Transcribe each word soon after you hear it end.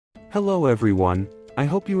Hello everyone, I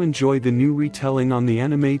hope you enjoy the new retelling on the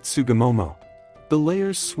anime Tsugumomo. The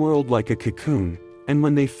layers swirled like a cocoon, and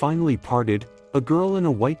when they finally parted, a girl in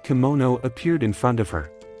a white kimono appeared in front of her.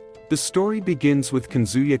 The story begins with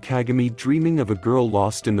Kazui Kagami dreaming of a girl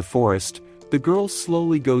lost in the forest. The girl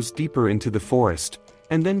slowly goes deeper into the forest,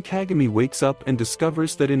 and then Kagami wakes up and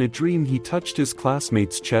discovers that in a dream he touched his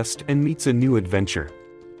classmate's chest and meets a new adventure.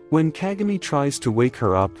 When Kagami tries to wake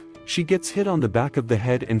her up, she gets hit on the back of the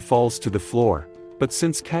head and falls to the floor, but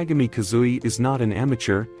since Kagami Kazui is not an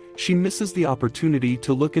amateur, she misses the opportunity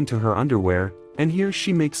to look into her underwear, and here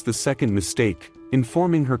she makes the second mistake,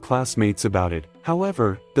 informing her classmates about it.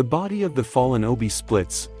 However, the body of the fallen obi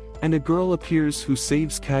splits, and a girl appears who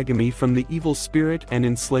saves Kagami from the evil spirit and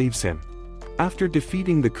enslaves him. After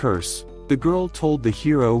defeating the curse, the girl told the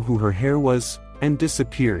hero who her hair was, and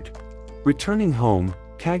disappeared. Returning home,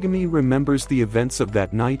 Kagami remembers the events of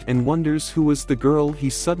that night and wonders who was the girl he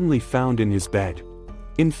suddenly found in his bed.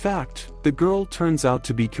 In fact, the girl turns out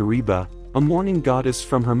to be Kiriha, a morning goddess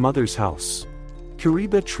from her mother's house.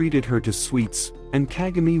 Kiriha treated her to sweets, and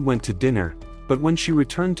Kagami went to dinner, but when she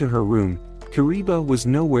returned to her room, Kiriha was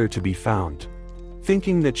nowhere to be found.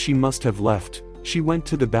 Thinking that she must have left, she went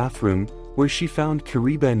to the bathroom, where she found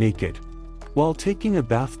Kiriha naked. While taking a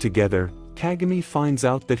bath together, Kagami finds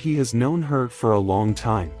out that he has known her for a long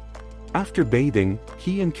time. After bathing,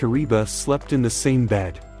 he and Kiriha slept in the same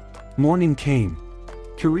bed. Morning came.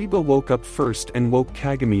 Kiriha woke up first and woke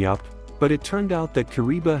Kagami up, but it turned out that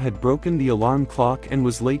Kiriha had broken the alarm clock and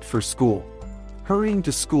was late for school. Hurrying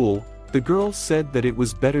to school, the girl said that it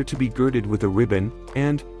was better to be girded with a ribbon,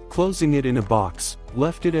 and, closing it in a box,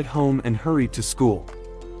 left it at home and hurried to school.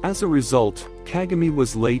 As a result, Kagami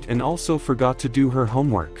was late and also forgot to do her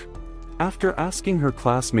homework. After asking her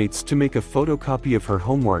classmates to make a photocopy of her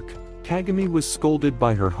homework, Kagami was scolded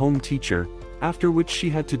by her home teacher, after which she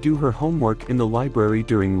had to do her homework in the library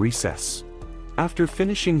during recess. After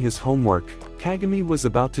finishing his homework, Kagami was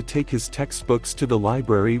about to take his textbooks to the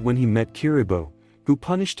library when he met Kiriha, who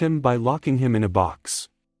punished him by locking him in a box.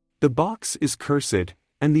 The box is cursed,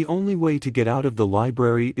 and the only way to get out of the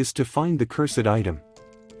library is to find the cursed item.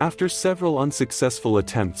 After several unsuccessful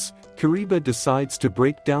attempts, Kiriha decides to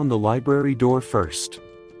break down the library door first.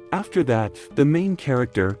 After that, the main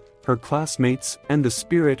character, her classmates, and the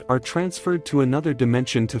spirit are transferred to another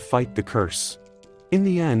dimension to fight the curse. In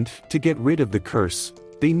the end, to get rid of the curse,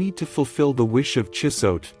 they need to fulfill the wish of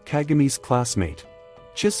Chisote, Kagami's classmate.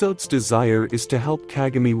 Chisote's desire is to help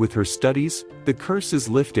Kagami with her studies. The curse is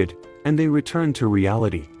lifted, and they return to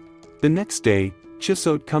reality. The next day,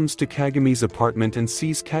 Chisote comes to Kagami's apartment and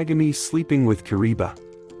sees Kagami sleeping with Kiriha.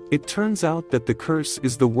 It turns out that the curse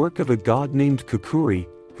is the work of a god named Kukuri,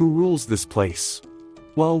 who rules this place.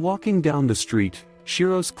 While walking down the street,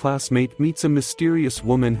 Shiro's classmate meets a mysterious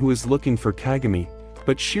woman who is looking for Kagami,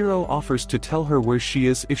 but Shiro offers to tell her where she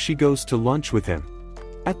is if she goes to lunch with him.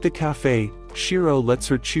 At the cafe, Shiro lets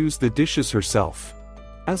her choose the dishes herself.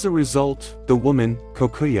 As a result, the woman,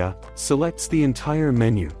 Kazuya, selects the entire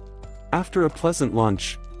menu. After a pleasant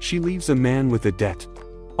lunch, she leaves a man with a debt.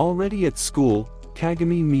 Already at school,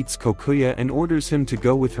 Kagami meets Kazuya and orders him to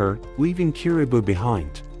go with her, leaving Kiriha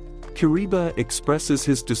behind. Kiriha expresses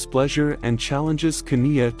his displeasure and challenges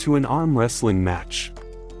Kaniya to an arm wrestling match.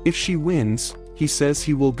 If she wins, he says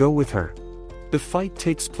he will go with her. The fight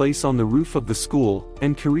takes place on the roof of the school,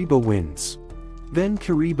 and Kiriha wins. Then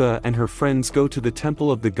Kiriha and her friends go to the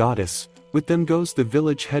temple of the goddess. With them goes the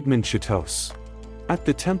village headman Chitos. At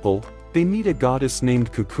the temple, they meet a goddess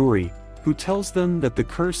named Kukuri, who tells them that the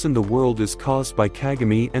curse in the world is caused by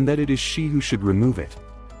Kagami and that it is she who should remove it.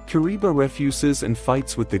 Kiriha refuses and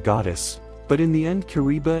fights with the goddess, but in the end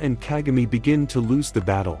Kiriha and Kagami begin to lose the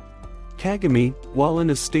battle. Kagami, while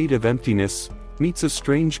in a state of emptiness, meets a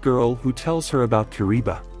strange girl who tells her about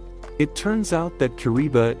Kiriha. It turns out that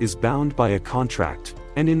Kiriha is bound by a contract,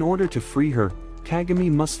 and in order to free her,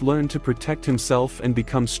 Kagami must learn to protect himself and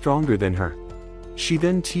become stronger than her. She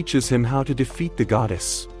then teaches him how to defeat the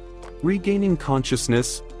goddess. Regaining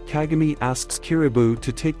consciousness, Kagami asks Kiriha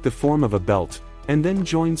to take the form of a belt, and then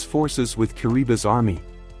joins forces with Kiriha's army.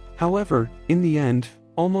 However, in the end,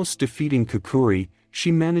 almost defeating Kukuri,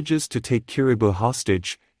 she manages to take Kiriha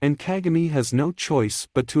hostage, and Kagami has no choice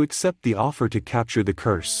but to accept the offer to capture the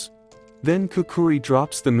curse. Then Kukuri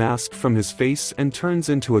drops the mask from his face and turns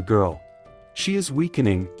into a girl. She is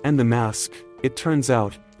weakening, and the mask, it turns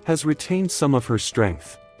out, has retained some of her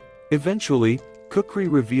strength. Eventually,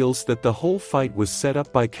 Kukuri reveals that the whole fight was set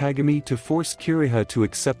up by Kagami to force Kiriha to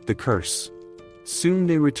accept the curse. Soon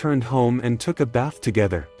they returned home and took a bath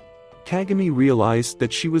together. Kagami realized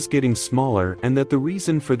that she was getting smaller and that the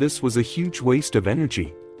reason for this was a huge waste of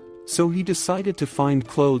energy. So he decided to find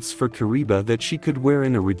clothes for Kiriha that she could wear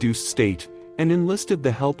in a reduced state, and enlisted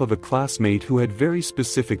the help of a classmate who had very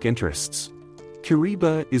specific interests.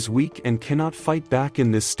 Kiriha is weak and cannot fight back in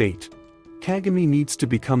this state. Kagami needs to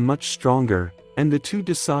become much stronger, and the two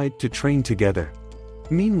decide to train together.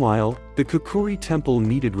 Meanwhile, the Kokuri temple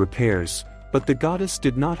needed repairs, but the goddess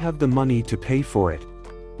did not have the money to pay for it.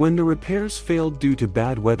 When the repairs failed due to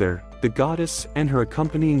bad weather, the goddess and her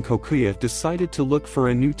accompanying Kokuya decided to look for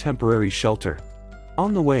a new temporary shelter.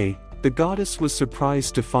 On the way, the goddess was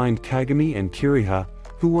surprised to find Kagami and Kiriha,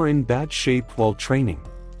 who were in bad shape while training.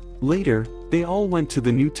 Later, they all went to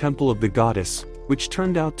the new temple of the goddess, which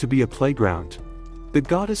turned out to be a playground. The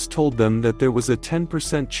goddess told them that there was a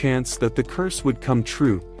 10% chance that the curse would come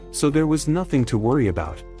true, so there was nothing to worry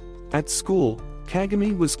about. At school,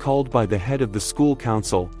 Kagami was called by the head of the school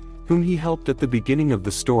council, whom he helped at the beginning of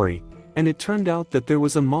the story, and it turned out that there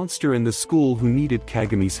was a monster in the school who needed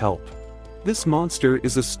Kagami's help. This monster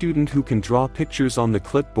is a student who can draw pictures on the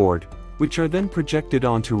clipboard, which are then projected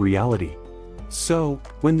onto reality. So,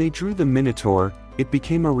 when they drew the Minotaur, it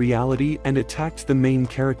became a reality and attacked the main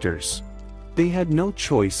characters. They had no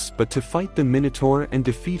choice but to fight the Minotaur and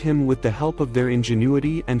defeat him with the help of their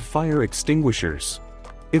ingenuity and fire extinguishers.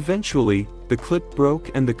 Eventually, the clip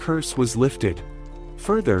broke and the curse was lifted.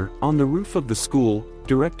 Further, on the roof of the school,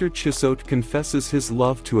 Director Chisote confesses his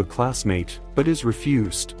love to a classmate, but is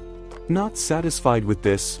refused. Not satisfied with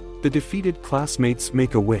this, the defeated classmates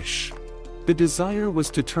make a wish. The desire was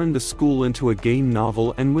to turn the school into a game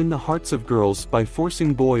novel and win the hearts of girls by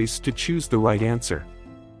forcing boys to choose the right answer.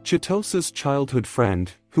 Chitosa's childhood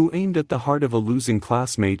friend, who aimed at the heart of a losing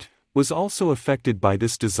classmate, was also affected by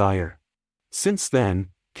this desire. Since then,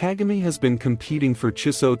 Kagami has been competing for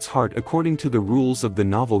Chisote's heart according to the rules of the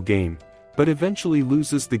novel game, but eventually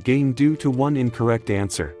loses the game due to one incorrect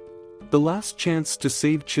answer. The last chance to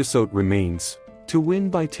save Chisote remains, to win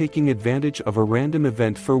by taking advantage of a random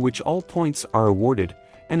event for which all points are awarded,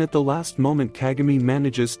 and at the last moment Kagami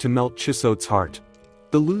manages to melt Chisote's heart.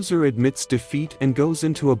 The loser admits defeat and goes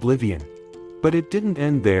into oblivion. But it didn't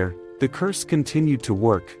end there, the curse continued to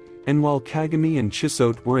work, and while Kagami and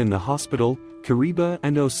Chisote were in the hospital, Kiriha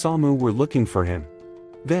and Osamu were looking for him.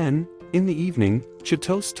 Then, in the evening,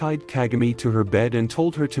 Chitose tied Kagami to her bed and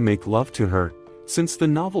told her to make love to her, since the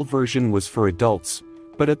novel version was for adults,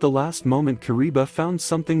 but at the last moment Kiriha found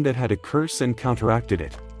something that had a curse and counteracted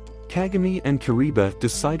it. Kagami and Kiriha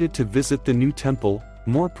decided to visit the new temple,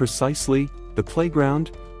 more precisely, the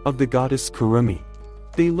playground, of the goddess Kurumi.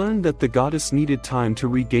 They learned that the goddess needed time to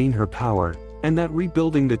regain her power, and that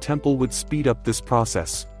rebuilding the temple would speed up this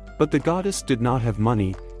process, but the goddess did not have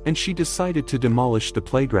money, and she decided to demolish the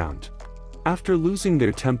playground. After losing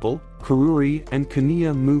their temple, Kururi and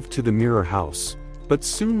Kaniya moved to the mirror house, but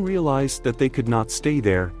soon realized that they could not stay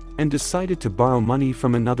there, and decided to borrow money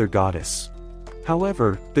from another goddess.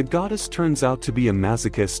 However, the goddess turns out to be a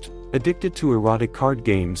masochist, addicted to erotic card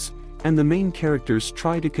games, and the main characters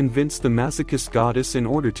try to convince the masochist goddess in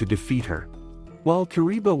order to defeat her. While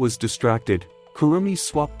Kiriha was distracted, Kurumi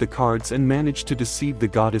swapped the cards and managed to deceive the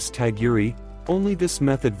goddess Taguri, only this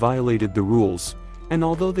method violated the rules, and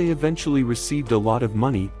although they eventually received a lot of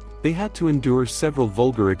money, they had to endure several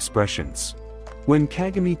vulgar expressions. When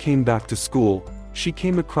Kagami came back to school, she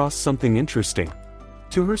came across something interesting.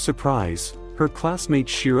 To her surprise, her classmate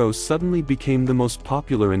Shiro suddenly became the most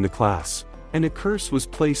popular in the class, and a curse was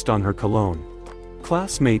placed on her cologne.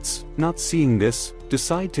 Classmates, not seeing this,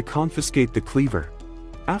 decide to confiscate the cleaver.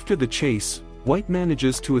 After the chase, White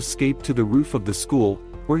manages to escape to the roof of the school,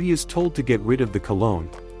 where he is told to get rid of the cologne,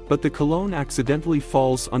 but the cologne accidentally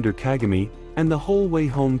falls under Kagami, and the whole way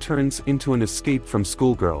home turns into an escape from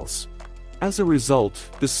schoolgirls. As a result,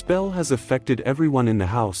 the spell has affected everyone in the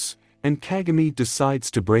house, and Kagami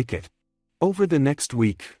decides to break it. Over the next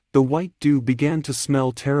week, the white dew began to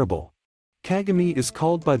smell terrible. Kagami is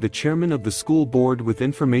called by the chairman of the school board with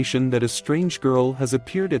information that a strange girl has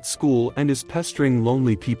appeared at school and is pestering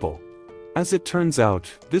lonely people. As it turns out,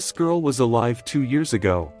 this girl was alive 2 years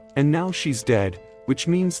ago, and now she's dead, which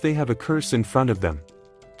means they have a curse in front of them.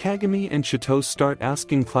 Kagami and Chitose start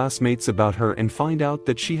asking classmates about her and find out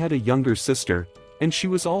that she had a younger sister, and she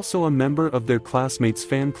was also a member of their classmates'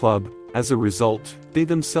 fan club. As a result, they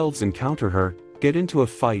themselves encounter her, get into a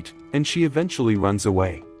fight, and she eventually runs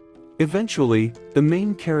away. Eventually, the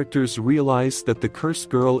main characters realize that the cursed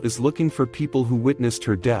girl is looking for people who witnessed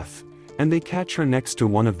her death, and they catch her next to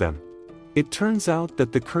one of them. It turns out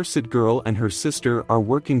that the cursed girl and her sister are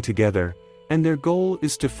working together, and their goal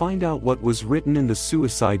is to find out what was written in the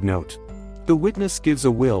suicide note. The witness gives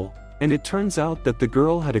a will, and it turns out that the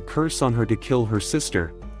girl had a curse on her to kill her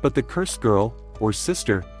sister, but the cursed girl, or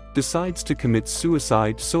sister, decides to commit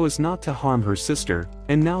suicide so as not to harm her sister,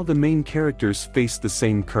 and now the main characters face the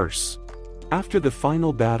same curse. After the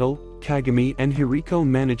final battle, Kagami and Hiriko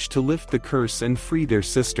manage to lift the curse and free their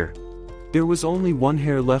sister. There was only one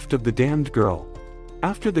hair left of the damned girl.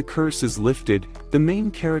 After the curse is lifted, the main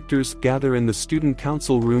characters gather in the student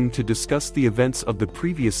council room to discuss the events of the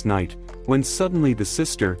previous night, when suddenly the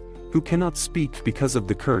sister, who cannot speak because of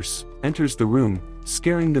the curse, enters the room,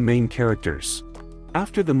 scaring the main characters.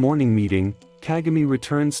 After the morning meeting, Kagami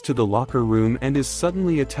returns to the locker room and is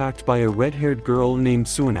suddenly attacked by a red-haired girl named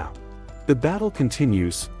Suonao. The battle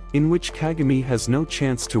continues, in which Kagami has no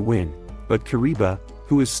chance to win, but Kiriha,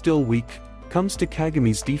 who is still weak, comes to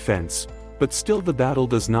Kagami's defense, but still the battle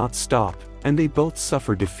does not stop, and they both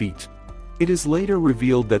suffer defeat. It is later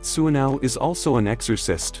revealed that Suonao is also an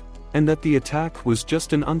exorcist, and that the attack was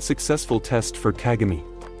just an unsuccessful test for Kagami.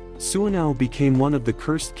 Suonao became one of the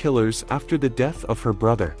cursed killers after the death of her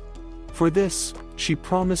brother. For this, she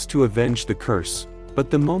promised to avenge the curse, but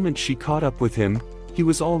the moment she caught up with him, he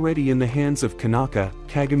was already in the hands of Kanaka,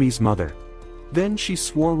 Kagami's mother. Then she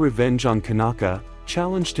swore revenge on Kanaka,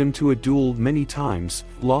 challenged him to a duel many times,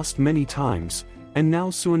 lost many times, and now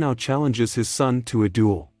Suonao challenges his son to a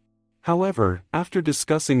duel. However, after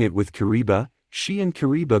discussing it with Kiriha, she and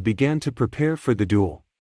Kiriha began to prepare for the duel.